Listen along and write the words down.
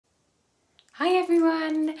Hi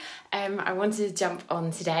everyone! I wanted to jump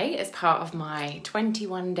on today as part of my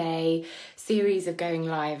 21-day series of going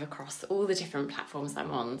live across all the different platforms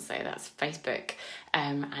I'm on. So that's Facebook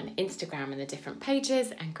and Instagram and the different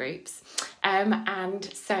pages and groups. And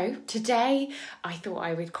so today I thought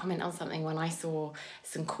I would comment on something when I saw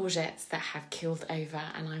some courgettes that have killed over,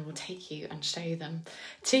 and I will take you and show them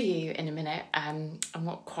to you in a minute. I'm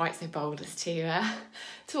not quite so bold as to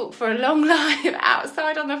talk for a long live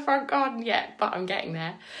outside on the front garden yet, but I'm getting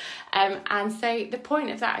there. And so the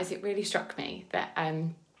point of that is it really struck me that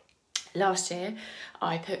last year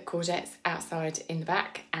I put courgettes outside in the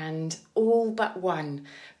back and all but one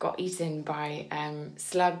got eaten by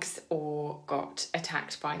slugs or got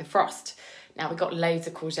attacked by the frost. Now we got loads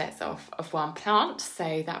of courgettes off of one plant,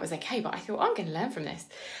 so that was okay, but I thought I'm going to learn from this,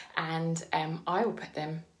 and I will put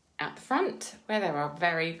them at the front where there are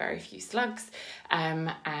very, very few slugs,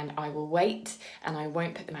 and I will wait and I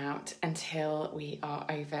won't put them out until we are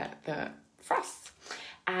over the frost.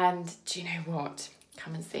 And do you know what?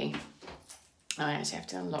 Come and see. I actually have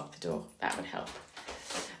to unlock the door. That would help.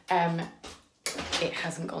 It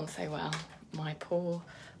hasn't gone so well. My poor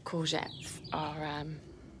courgettes are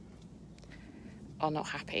not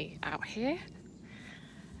happy out here.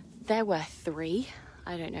 There were three.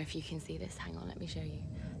 I don't know if you can see this. Hang on, let me show you.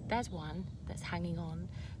 There's one that's hanging on,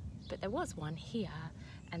 but there was one here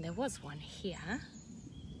and there was one here,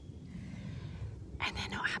 and they're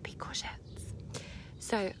not happy courgettes.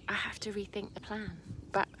 So I have to rethink the plan.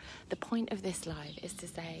 But the point of this live is to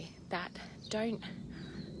say that don't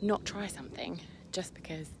not try something just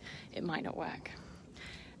because it might not work.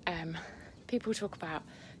 People talk about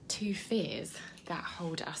two fears that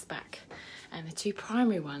hold us back, and the two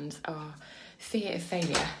primary ones are fear of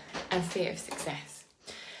failure and fear of success.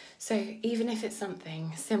 So even if it's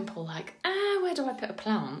something simple like, where do I put a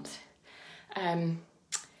plant?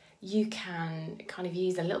 You can kind of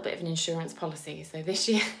use a little bit of an insurance policy. So this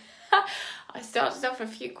year I started off a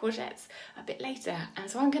few courgettes a bit later, and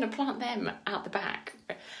so I'm going to plant them out the back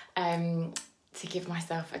to give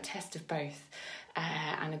myself a test of both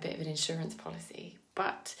and a bit of an insurance policy.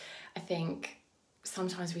 But I think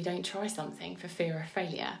sometimes we don't try something for fear of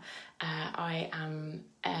failure. I am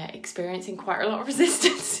experiencing quite a lot of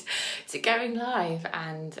resistance to going live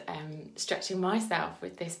and stretching myself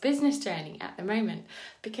with this business journey at the moment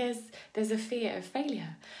because there's a fear of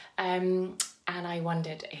failure. And I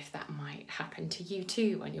wondered if that might happen to you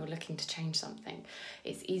too when you're looking to change something.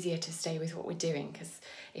 It's easier to stay with what we're doing because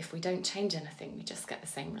if we don't change anything, we just get the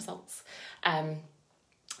same results.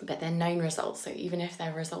 But they're known results, so even if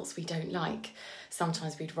they're results we don't like,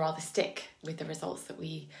 sometimes we'd rather stick with the results that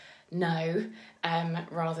we know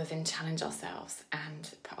rather than challenge ourselves and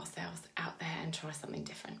put ourselves out there and try something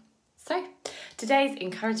different. So today's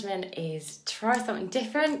encouragement is try something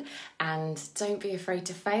different and don't be afraid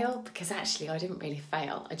to fail, because actually I didn't really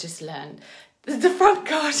fail. I just learned that the front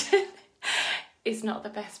garden is not the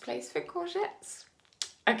best place for courgettes.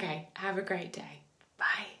 Okay, have a great day.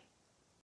 Bye.